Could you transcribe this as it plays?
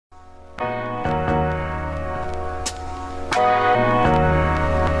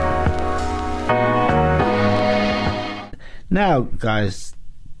Now, guys,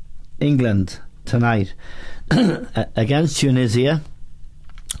 England tonight against Tunisia.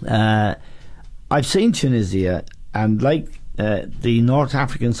 I've seen Tunisia, and like the North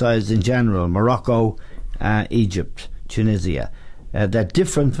African sides in general, Morocco, Egypt, Tunisia, they're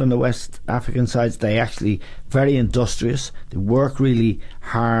different from the West African sides. They actually very industrious. They work really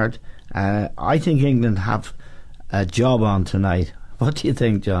hard. I think England have a job on tonight. What do you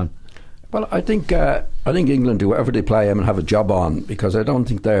think, John? Well, I think England, whoever they play, have a job on, because I don't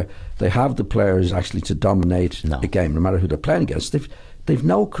think they have the players actually to dominate the game, no matter who they're playing against. They've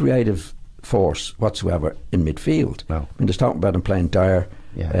no creative force whatsoever in midfield. No. I mean, there's talking about them playing Dyer,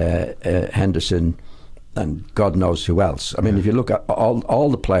 Henderson, and God knows who else. I mean, if you look at all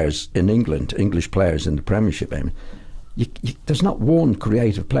the players in England, English players in the Premiership, I mean, there's not one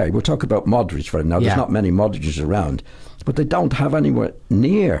creative player. We'll talk about Modric right now. There's not many Modrics around, but they don't have anywhere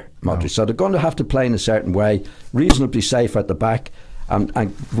near Modric. No. So they're going to have to play in a certain way, reasonably safe at the back, and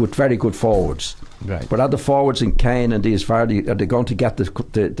with very good forwards. Right. But are the forwards in Kane and these Vardy, are they going to get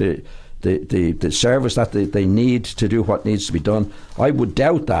the service that they need to do what needs to be done? I would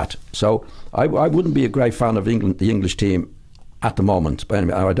doubt that. So I wouldn't be a great fan of the English team at the moment. But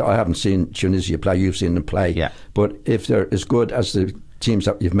anyway, I haven't seen Tunisia play. You've seen them play. Yeah. But if they're as good as the teams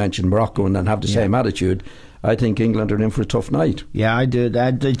that you've mentioned, Morocco, and then have the same attitude, I think England are in for a tough night. Yeah, I do.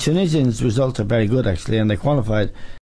 The Tunisians' results are very good, actually, and they qualified